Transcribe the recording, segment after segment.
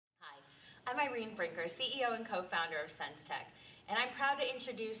I'm Irene Brinker, CEO and co-founder of SenseTech, and I'm proud to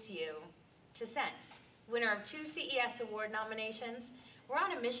introduce you to Sense, winner of 2 CES award nominations. We're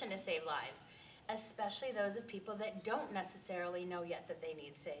on a mission to save lives, especially those of people that don't necessarily know yet that they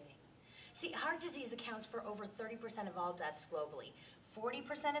need saving. See, heart disease accounts for over 30% of all deaths globally.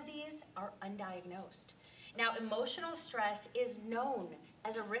 40% of these are undiagnosed. Now, emotional stress is known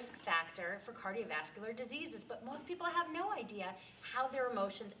as a risk factor for cardiovascular diseases, but most people have no idea how their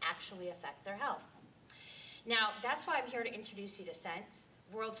emotions actually affect their health. Now, that's why I'm here to introduce you to Sense,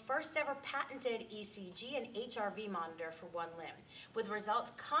 world's first ever patented ECG and HRV monitor for one limb, with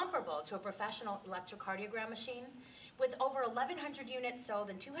results comparable to a professional electrocardiogram machine, with over 1,100 units sold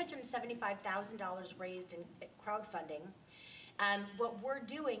and $275,000 raised in crowdfunding. What we're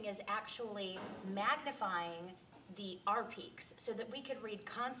doing is actually magnifying the R peaks so that we could read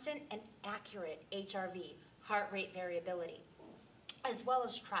constant and accurate HRV, heart rate variability, as well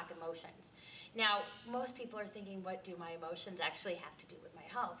as track emotions. Now, most people are thinking, what do my emotions actually have to do with my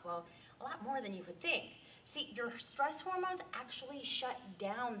health? Well, a lot more than you would think. See, your stress hormones actually shut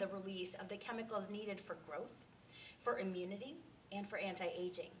down the release of the chemicals needed for growth, for immunity, and for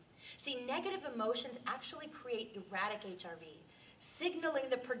anti-aging. See, negative emotions actually create erratic HRV, signaling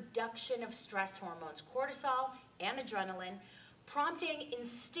the production of stress hormones, cortisol and adrenaline, prompting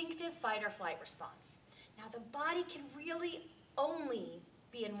instinctive fight or flight response. Now, the body can really only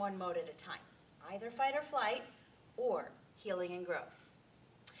be in one mode at a time, either fight or flight or healing and growth.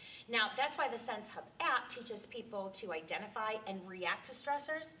 Now, that's why the Sense Hub app teaches people to identify and react to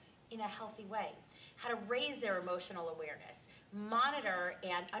stressors in a healthy way, how to raise their emotional awareness, monitor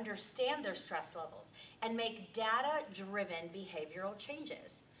and understand their stress levels, and make data-driven behavioral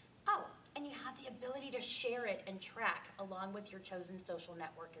changes. Oh, and you have the ability to share it and track along with your chosen social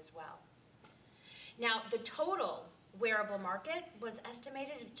network as well. Now, the total wearable market was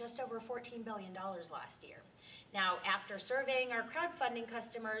estimated at just over $14 billion last year. Now, after surveying our crowdfunding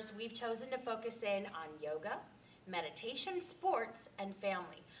customers, we've chosen to focus in on yoga, meditation, sports, and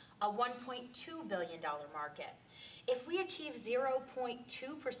family, a $1.2 billion market. If we achieve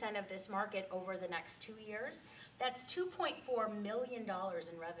 0.2% of this market over the next 2 years, that's $2.4 million in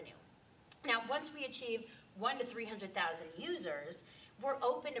revenue. Now, once we achieve 100,000 to 300,000 users, we're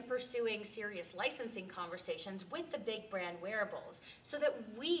open to pursuing serious licensing conversations with the big brand wearables so that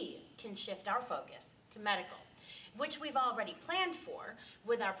we can shift our focus to medical, which we've already planned for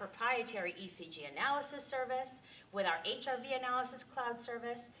with our proprietary ECG analysis service, with our HRV analysis cloud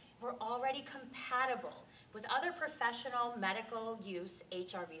service. We're already compatible with other professional medical use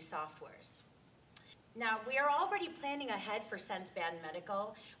HRV softwares. Now, we are already planning ahead for SenseBand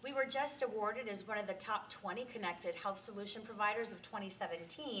Medical. We were just awarded as one of the top 20 connected health solution providers of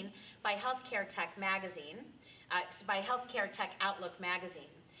 2017 by Healthcare Tech magazine, by Healthcare Tech Outlook magazine.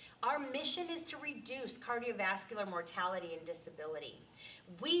 Our mission is to reduce cardiovascular mortality and disability.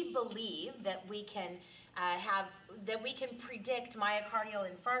 We believe that we can predict myocardial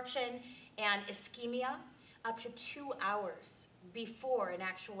infarction and ischemia up to 2 hours before an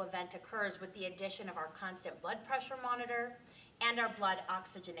actual event occurs with the addition of our constant blood pressure monitor and our blood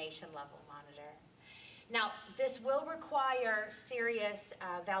oxygenation level monitor. Now, this will require serious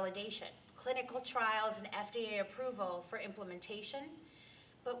validation, clinical trials, and FDA approval for implementation,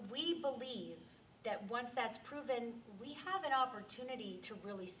 but we believe that once that's proven, we have an opportunity to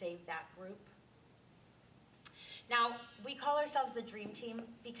really save that group. Now, we call ourselves the Dream Team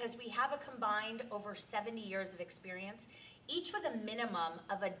because we have a combined over 70 years of experience, each with a minimum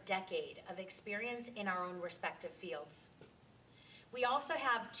of a decade of experience in our own respective fields. We also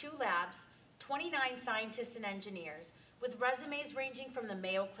have 2 labs, 29 scientists and engineers, with resumes ranging from the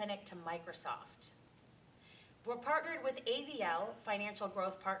Mayo Clinic to Microsoft. We're partnered with AVL, Financial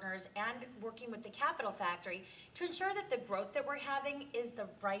Growth Partners, and working with the Capital Factory to ensure that the growth that we're having is the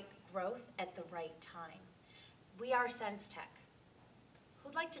right growth at the right time. We are SenseTech.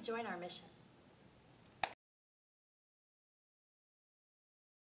 Who'd like to join our mission?